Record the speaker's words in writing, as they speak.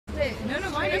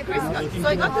got criss-crossed. So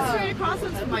I got the straight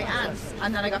cross-ones from my aunt,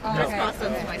 and then I got the criss-crossed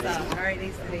ones from myself. All right,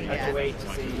 these three. I have to wait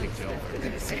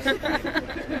to see.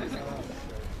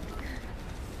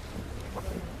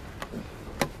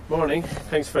 Morning,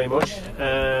 thanks very much.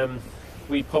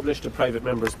 We published a private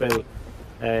member's bill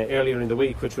earlier in the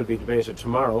week, which will be debated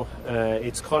tomorrow.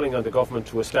 It's calling on the government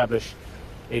to establish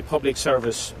a public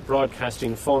service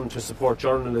broadcasting fund to support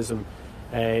journalism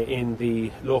in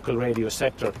the local radio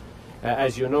sector.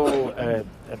 As you know, a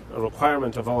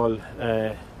requirement of all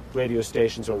radio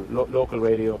stations or local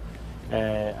radio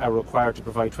are required to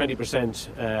provide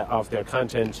 20% of their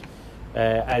content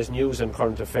as news and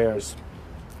current affairs.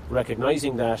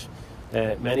 Recognising that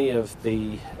many of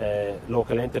the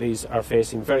local entities are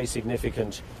facing very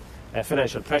significant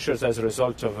financial pressures as a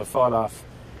result of a fall-off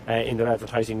in their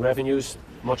advertising revenues.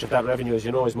 Much of that revenue, as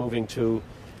you know, is moving to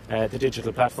the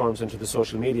digital platforms and to the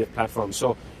social media platforms.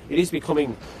 So it is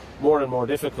becoming more and more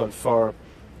difficult for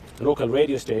local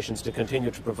radio stations to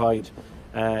continue to provide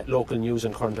local news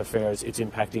and current affairs. It's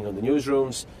impacting on the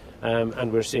newsrooms,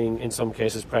 and we're seeing in some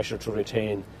cases pressure to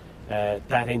retain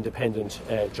that independent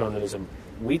journalism.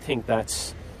 We think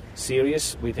that's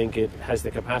serious. We think it has the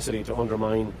capacity to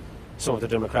undermine some of the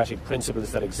democratic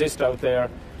principles that exist out there.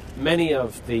 Many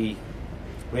of the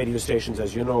radio stations,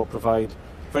 as you know, provide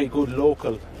very good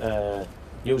local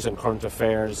news and current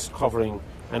affairs, covering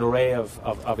an array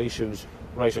of issues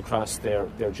right across their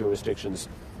jurisdictions.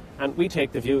 And we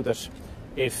take the view that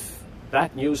if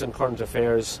that news and current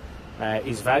affairs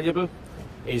is valuable,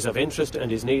 is of interest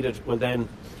and is needed, well then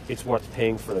it's worth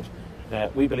paying for it.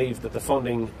 We believe that the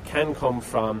funding can come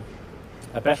from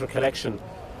a better collection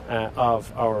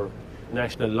of our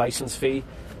national licence fee.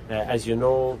 As you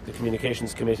know, the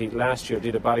Communications Committee last year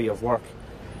did a body of work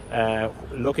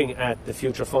looking at the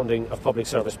future funding of public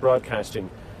service broadcasting,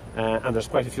 and there's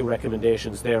quite a few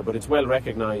recommendations there, but it's well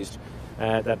recognised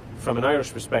that from an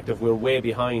Irish perspective we're way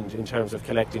behind in terms of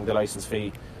collecting the licence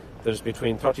fee. There's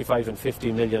between 35 and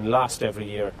 50 million lost every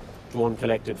year to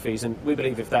uncollected fees, and we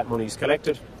believe if that money is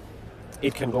collected,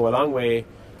 it can go a long way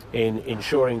in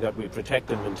ensuring that we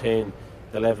protect and maintain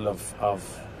the level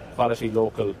of quality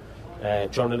local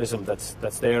journalism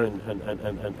that's there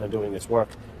and doing its work.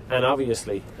 And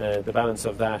obviously the balance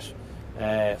of that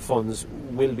funds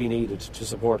will be needed to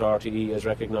support RTE as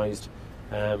recognised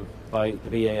by the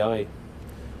BAI.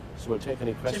 So we'll take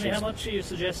any questions. Jimmy, how much are you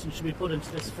suggesting should be put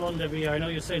into this fund every year? I know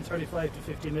you're saying 35 to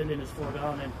 50 million is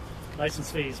foregone in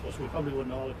licence fees, but we probably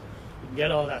wouldn't all get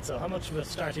all that. So how much of a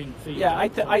starting fee? Yeah,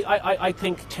 I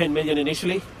think 10 million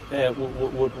initially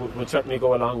would certainly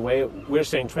go a long way. We're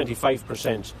saying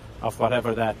 25% of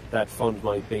whatever that fund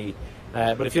might be.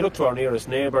 But if you look to our nearest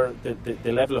neighbour,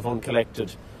 the level of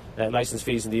uncollected licence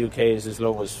fees in the UK is as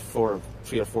low as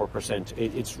 3 or 4%.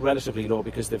 It's relatively low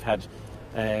because they've had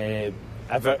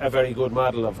a very good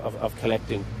model of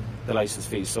collecting the licence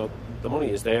fees. So the money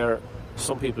is there.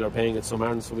 Some people are paying it, some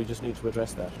aren't, so we just need to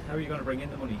address that. How are you going to bring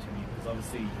in the money, Timmy? Because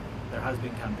obviously there has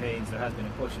been campaigns, there has been a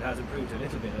push, it has improved a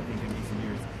little bit, I think, in recent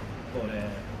years. But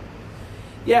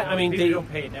yeah, I mean, people who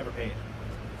don't pay it never pay it.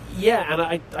 Yeah,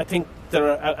 and I think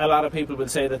there are a lot of people will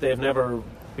say that they've never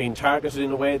been targeted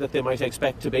in a way that they might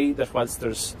expect to be, that whilst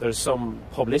there's some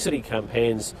publicity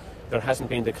campaigns, there hasn't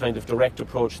been the kind of direct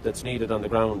approach that's needed on the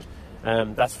ground.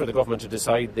 That's for the government to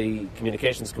decide. The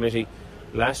Communications Committee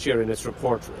last year in its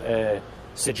report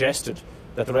suggested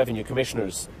that the Revenue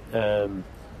Commissioners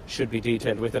should be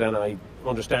detailed with it, and I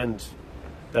understand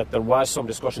that there was some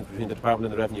discussions between the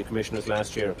Department and the Revenue Commissioners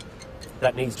last year.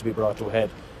 That needs to be brought to a head.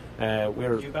 Do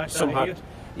you back that idea?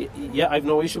 Yeah, I've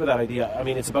no issue with that idea. I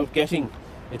mean, it's about getting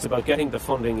the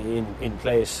funding in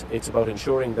place. It's about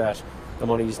ensuring that the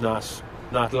money is not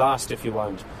lost, if you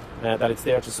want, that it's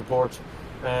there to support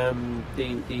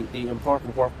the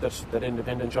important work that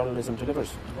independent journalism delivers.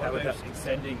 What about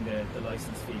extending the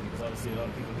licence fee? Because obviously a lot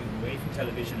of people move away from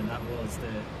television, and that was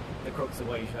the crux of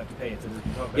why you should have to pay it. So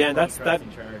yeah, and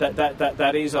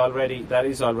that is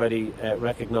already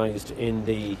recognised in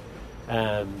the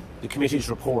committee's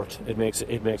report. It makes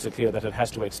it clear that it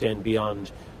has to extend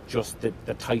beyond just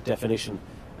the tight definition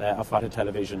of what a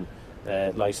television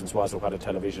licence was, or what a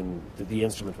television the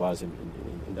instrument was in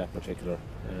that particular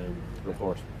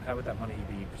report. How would that money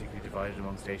be particularly divided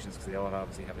among stations, because they all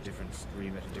obviously have a different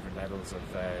remit and different levels of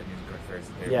news and current affairs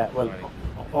that they're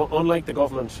well, unlike the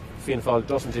government, Fianna Fáil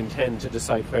doesn't intend to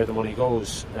decide where the money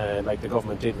goes, like the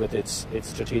government did with its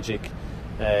strategic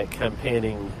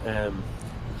campaigning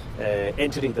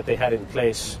entity that they had in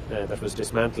place that was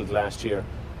dismantled last year.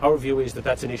 Our view is that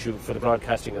that's an issue for the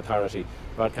Broadcasting Authority.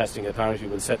 Broadcasting Authority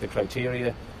will set the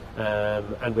criteria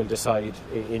and will decide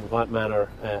in what manner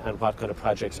and what kind of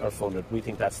projects are funded. We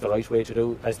think that's the right way to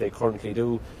do, as they currently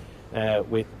do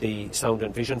with the Sound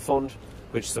and Vision Fund,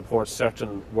 which supports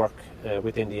certain work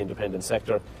within the independent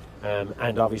sector,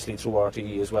 and obviously through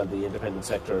RTE as well. The independent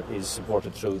sector is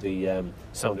supported through the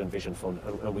Sound and Vision Fund,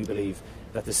 and we believe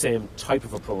that the same type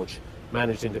of approach,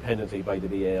 managed independently by the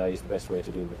BAI, is the best way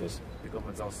to deal with this. The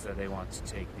government's also said they want to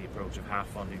take the approach of half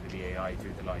funding the BAI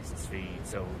through the licence fee,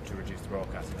 so to reduce the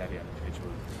broadcasting levy on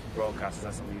individual broadcasters. Is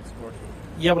that something you support?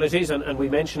 Yeah, well, it is, and we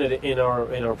mention it in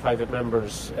our private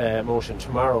members' motion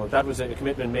tomorrow. That was a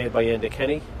commitment made by Enda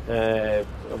Kenny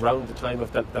around the time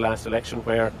of the last election,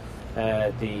 where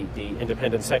the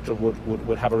independent sector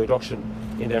would have a reduction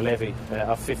in their levy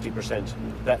of 50%.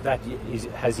 That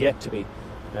has yet to be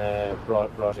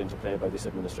brought into play by this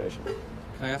administration.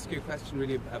 Can I ask you a question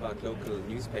really about local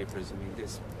newspapers? I mean,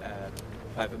 this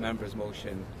private members'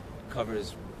 motion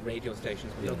covers radio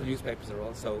stations, but local newspapers are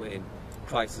also in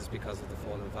crisis because of the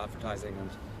fall of advertising, and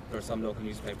there are some local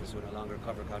newspapers who no longer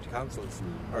cover county councils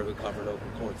or who cover local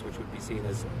courts, which would be seen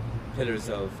as pillars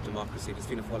of democracy. Does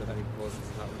Fianna Fáil have any proposals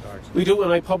in that regard? We do,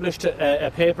 and I published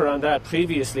a paper on that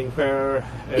previously, where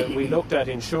we looked at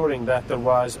ensuring that there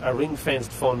was a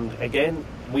ring-fenced fund. Again,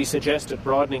 we suggested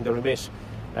broadening the remit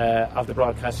of the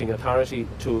Broadcasting Authority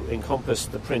to encompass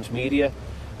the print media,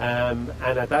 and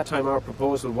at that time our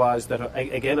proposal was that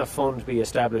again a fund be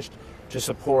established to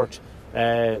support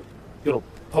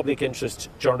public interest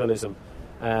journalism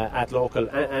at local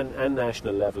and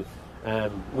national level.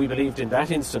 We believed in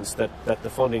that instance that the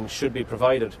funding should be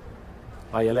provided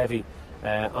by a levy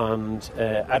on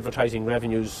advertising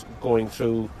revenues going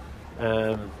through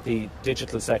the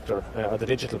digital sector or the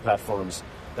digital platforms,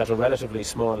 that a relatively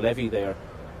small levy there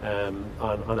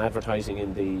on advertising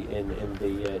in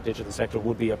the digital sector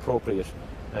would be appropriate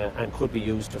and could be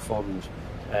used to fund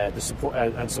the support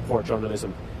and support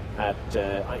journalism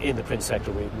in the print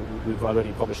sector. We've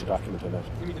already published a document on that.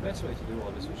 I mean, the best way to do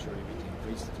all this would surely be to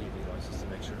increase the TV license to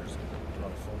make sure there's a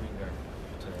lot of funding there.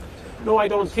 No, I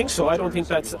don't think so. I don't think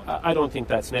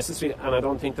that's necessary, and I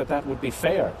don't think that would be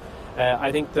fair.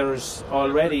 I think there's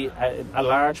already a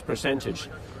large percentage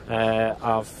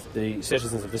of the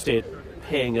citizens of the state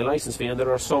paying a licence fee, and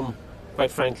there are some,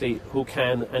 quite frankly, who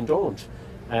can and don't.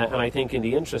 And I think in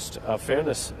the interest of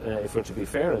fairness, if we're to be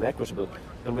fair and equitable,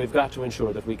 then we've got to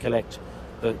ensure that we collect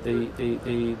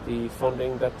the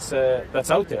funding that's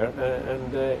out there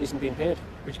and isn't being paid.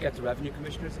 Would you get the revenue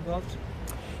commissioners involved?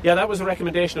 Yeah, that was a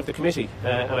recommendation of the committee,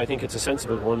 and I think it's a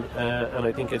sensible one, and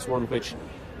I think it's one which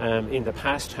in the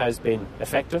past has been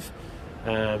effective,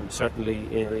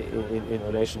 certainly in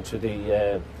relation to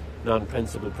the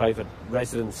non-principal private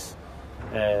residence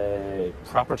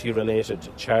property-related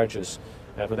charges.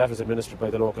 When that was administered by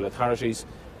the local authorities,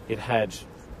 it had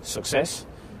success.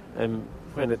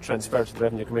 When it transferred to the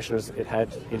revenue commissioners, it had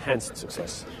enhanced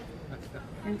success.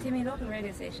 And Timmy, local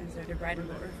radio stations are the bread and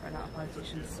butter for a lot of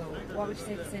politicians, so what would you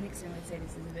say to cynics who might say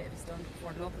this is a bit of a stunt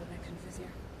before the local elections this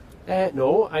year?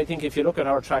 No, I think if you look at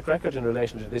our track record in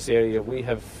relation to this area, we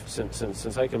have,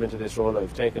 since I came into this role,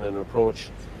 I've taken an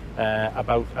approach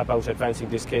about advancing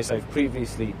this case. I've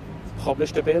previously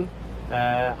published a bill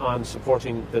on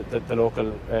supporting the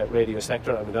local radio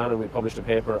sector. I went on and we published a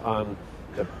paper on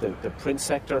the print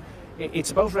sector.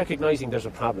 It's about recognising there's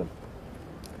a problem.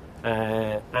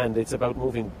 And it's about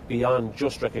moving beyond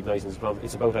just recognising the problem.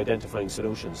 It's about identifying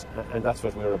solutions, and that's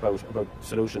what we're about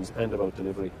solutions and about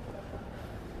delivery.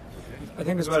 I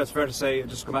think as well it's fair to say,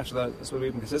 just to come back to that, as well,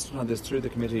 we've been consistent on this through the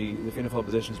committee. The Fianna Fáil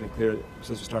position has been clear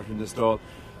since we started in this stall.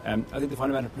 I think the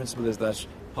fundamental principle is that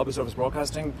public service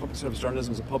broadcasting, public service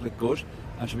journalism is a public good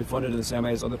and should be funded in the same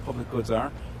way as other public goods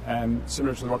are.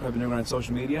 Similar to the work I've been doing around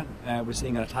social media, we're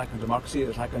seeing an attack on democracy,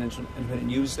 an attack on independent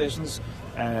news stations,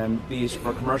 be it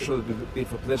for commercial, be it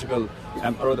for political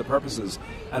or other purposes.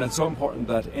 And it's so important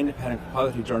that independent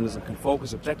quality journalism can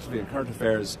focus objectively on current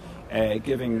affairs,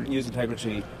 giving news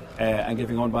integrity and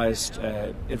giving unbiased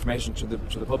information to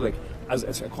the public. As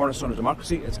it's a cornerstone of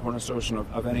democracy, it's a cornerstone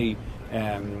of any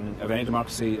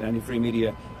democracy, any free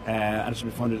media, and it should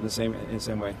be funded in the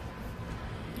same way.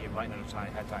 You might not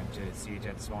have had time to see it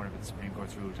yet this morning, but the Supreme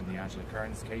Court's ruled in the Angela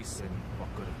Kearns case, and what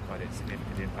could have quite a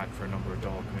significant impact for a number of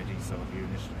Dáil committees. So, have you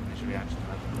initial reaction to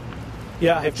that?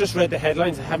 Yeah, I've just read the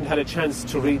headlines. I haven't had a chance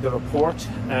to read the report.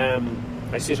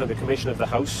 I sit on the Commission of the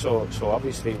House, so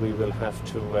obviously we will have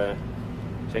to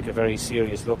take a very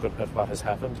serious look at what has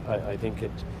happened. I think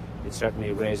it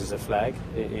certainly raises a flag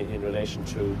in relation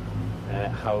to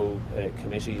how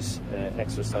committees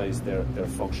exercise their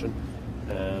function.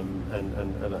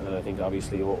 And I think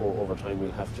obviously over time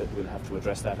we'll have to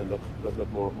address that and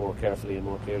look more carefully and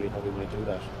more clearly how we might do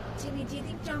that. Jimmy, do you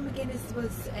think John McGuinness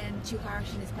was too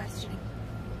harsh in his questioning?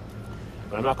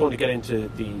 I'm not going to get into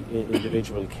the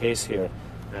individual case here.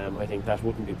 I think that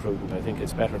wouldn't be prudent. I think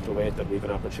it's better to wait that we have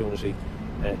an opportunity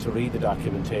to read the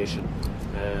documentation,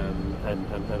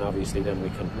 and obviously then we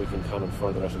can comment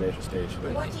further at a later stage.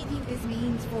 What do you think this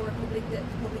means for the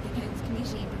Public Accounts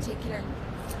Committee in particular?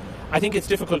 I think it's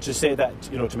difficult to say that,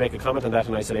 to make a comment on that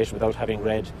in isolation without having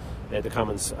read the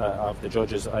comments of the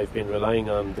judges. I've been relying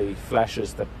on the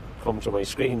flashes that come to my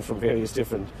screen from various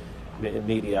different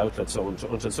media outlets. So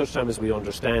until such time as we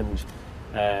understand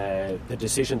the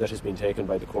decision that has been taken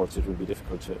by the courts, it will be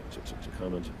difficult to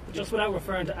comment. Just without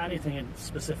referring to anything in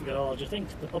specific at all, do you think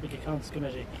the Public Accounts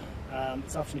Committee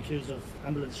is often accused of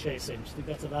ambulance chasing? Do you think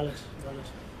that's a valid?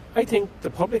 I think the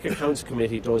Public Accounts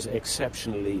Committee does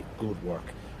exceptionally good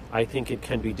work. I think it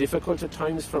can be difficult at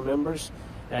times for members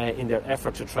in their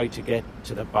effort to try to get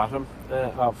to the bottom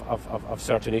of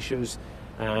certain issues,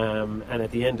 and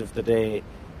at the end of the day,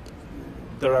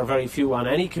 there are very few on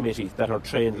any committee that are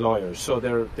trained lawyers. So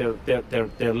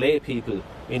they're lay people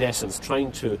in essence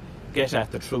trying to get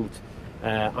at the truth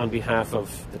on behalf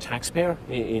of the taxpayer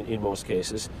in most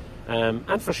cases,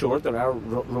 and for sure there are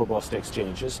robust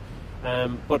exchanges,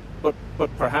 but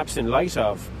perhaps in light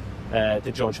of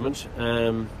the judgment,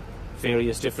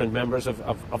 various different members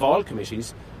of all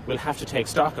committees will have to take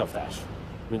stock of that.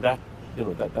 I mean that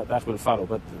will follow,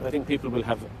 but I think people will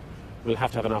have to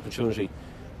have an opportunity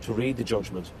to read the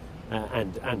judgment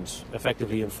and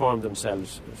effectively inform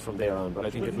themselves from there on. But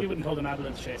I think you wouldn't call them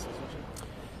ambulance chasers, would you?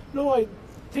 No, I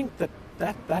think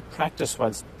that practice,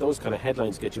 once those kind of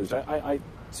headlines get used, I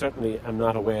certainly am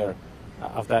not aware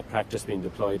of that practice being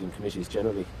deployed in committees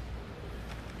generally.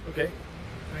 Okay,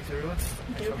 thanks everyone.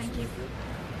 Thank you.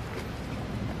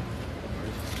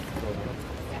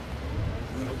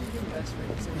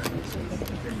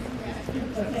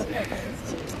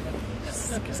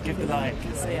 Just give the line.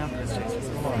 Say ambulance chasers.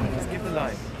 Come on, just give the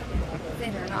line.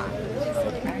 Then or not.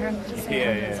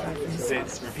 Yeah.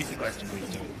 Just repeat the question,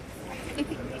 please.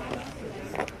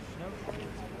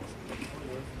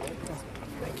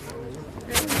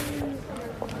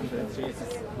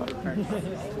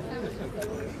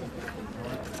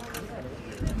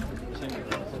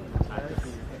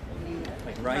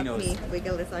 Like rhinos.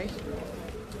 Wiggle this out.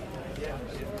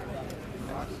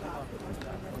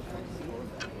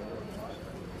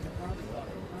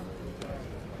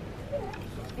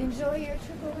 Enjoy your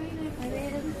trip away now, my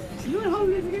lady. You at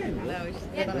home again? No,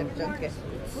 she's not a junket.